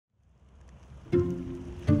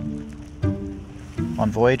On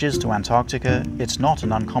voyages to Antarctica, it's not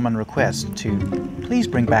an uncommon request to please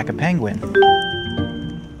bring back a penguin.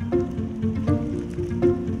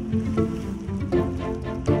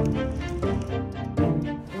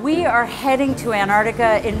 We are heading to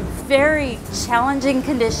Antarctica in very challenging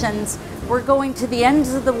conditions. We're going to the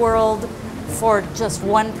ends of the world for just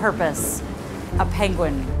one purpose, a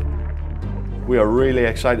penguin. We are really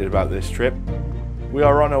excited about this trip. We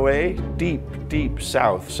are on our way deep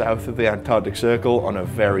south of the Antarctic Circle on a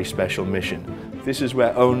very special mission. This is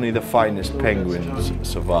where only the finest penguins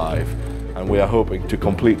survive, and we are hoping to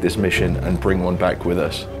complete this mission and bring one back with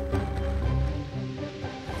us.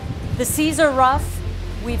 The seas are rough,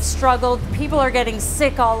 we've struggled, people are getting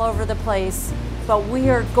sick all over the place, but we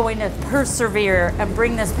are going to persevere and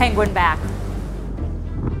bring this penguin back.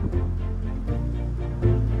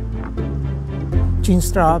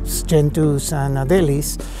 Chinstraps, Gentoos and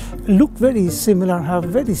Adélies look very similar, have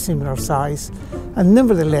very similar size, and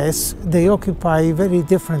nevertheless they occupy very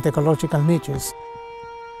different ecological niches.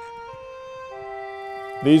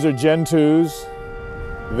 These are Gentoos.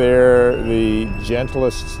 They're the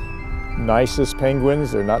gentlest, nicest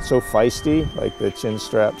penguins. They're not so feisty like the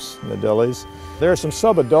Chinstraps and the Adélies. There are some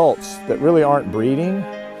sub-adults that really aren't breeding,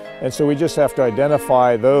 and so we just have to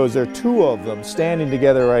identify those. There are two of them standing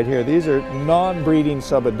together right here. These are non-breeding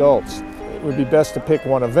sub-adults. It would be best to pick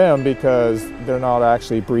one of them because they're not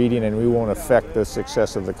actually breeding and we won't affect the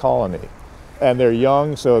success of the colony. And they're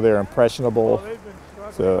young, so they're impressionable.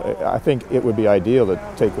 So I think it would be ideal to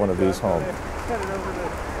take one of these home.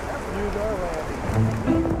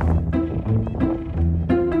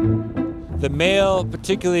 The male,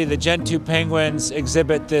 particularly the Gentoo penguins,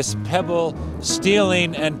 exhibit this pebble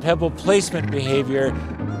stealing and pebble placement behavior,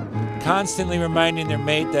 constantly reminding their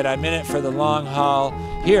mate that I'm in it for the long haul.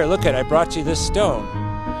 Here, look I brought you this stone.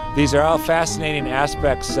 These are all fascinating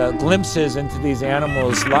aspects, glimpses into these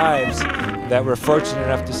animals' lives that we're fortunate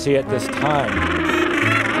enough to see at this time.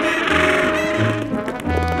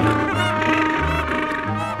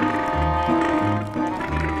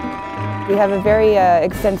 We have a very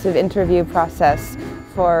extensive interview process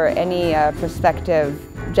for any prospective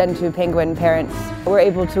Gentoo penguin parents. We're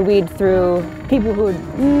able to weed through people who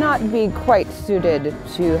would not be quite suited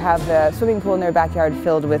to have a swimming pool in their backyard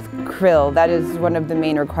filled with krill. That is one of the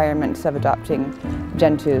main requirements of adopting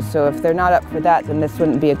Gentoos. So if they're not up for that, then this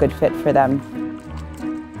wouldn't be a good fit for them.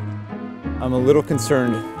 I'm a little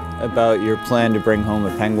concerned about your plan to bring home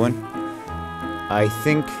a penguin. I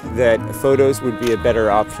think that photos would be a better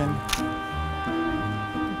option.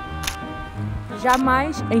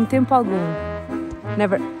 Jamais em tempo algum.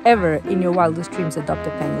 Never ever in your wildest dreams adopt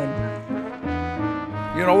a penguin.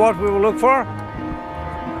 You know what we will look for?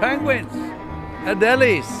 Penguins,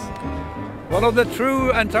 Adélies, one of the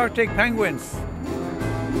true Antarctic penguins.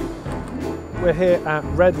 We're here at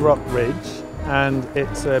Red Rock Ridge, and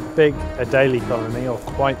it's a big Adélie colony, or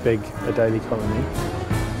quite big Adélie colony.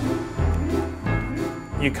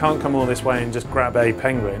 You can't come all this way and just grab a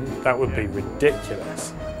penguin. That would be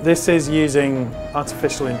ridiculous. This is using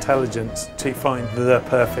artificial intelligence to find the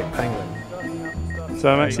perfect penguin. So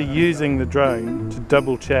I'm actually using the drone to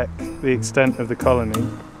double check the extent of the colony.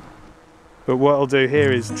 But what I'll do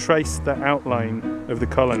here is trace the outline of the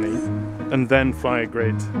colony and then fly a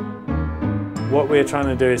grid. What we're trying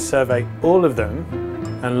to do is survey all of them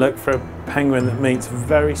and look for a penguin that meets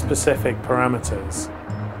very specific parameters,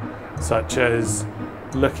 such as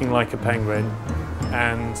looking like a penguin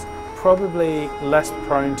and probably less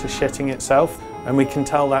prone to shitting itself, and we can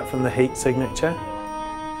tell that from the heat signature.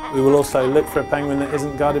 We will also look for a penguin that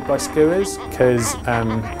isn't guarded by skuas, because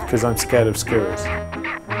I'm scared of skuas.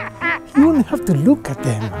 You only have to look at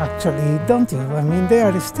them, actually, don't you? I mean, they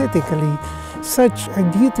are aesthetically such a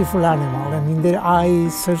beautiful animal. I mean, their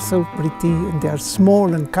eyes are so pretty and they are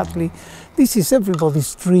small and cuddly. This is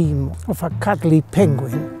everybody's dream of a cuddly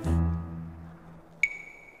penguin.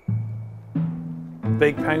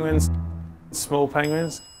 Big penguins, small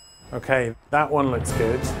penguins. Okay, that one looks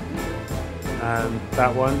good.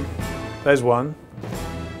 That one, there's one.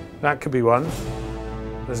 That could be one.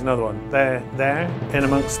 There's another one. There, in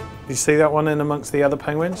amongst, you see that one in amongst the other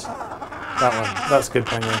penguins? That one, that's a good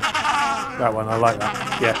penguin. That one, I like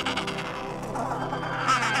that, yeah.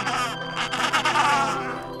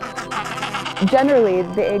 Generally,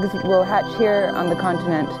 the eggs will hatch here on the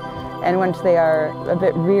continent, and once they are a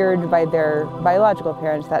bit reared by their biological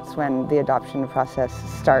parents, that's when the adoption process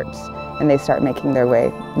starts and they start making their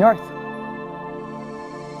way north.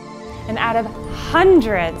 And out of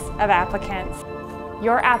hundreds of applicants,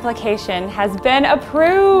 your application has been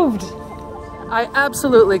approved. I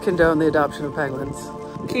absolutely condone the adoption of penguins.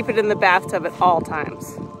 Keep it in the bathtub at all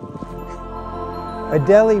times.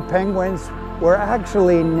 Adélie penguins were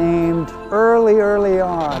actually named early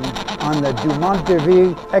on the Dumont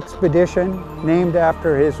d'Urville expedition, named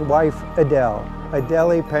after his wife Adélie.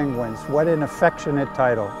 Adélie penguins, what an affectionate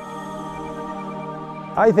title.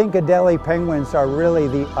 I think Adélie penguins are really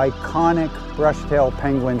the iconic brush-tailed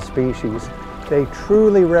penguin species. They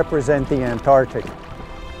truly represent the Antarctic.